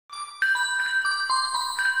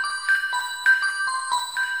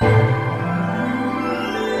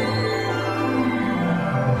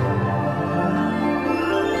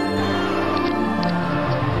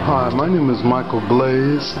Hi, my name is Michael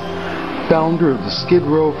Blaze, founder of the Skid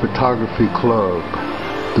Row Photography Club.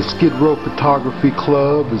 The Skid Row Photography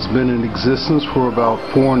Club has been in existence for about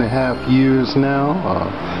 4.5 years now,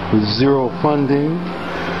 with zero funding.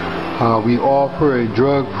 We offer a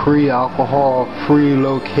drug-free, alcohol-free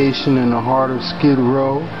location in the heart of Skid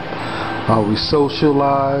Row. We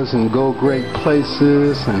socialize and go great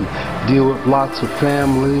places and deal with lots of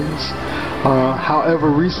families. However,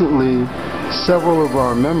 recently, several of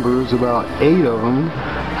our members, about 8 of them,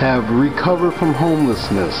 have recovered from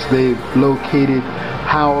homelessness. They've located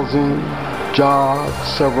housing, jobs,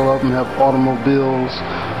 several of them have automobiles.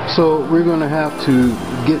 So we're going to have to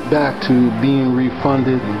get back to being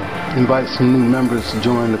refunded and invite some new members to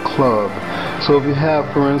join the club. So if you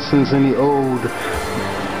have, for instance, any old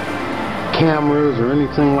cameras or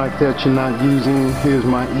anything like that you're not using, here's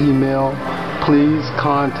my email. Please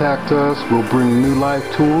contact us. We'll bring new life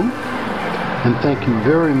to them. And thank you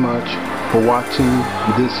very much for watching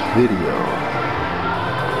this video.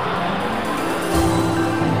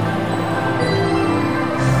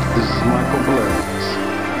 This is Michael Blaze.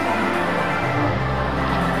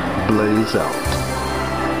 Blaze out.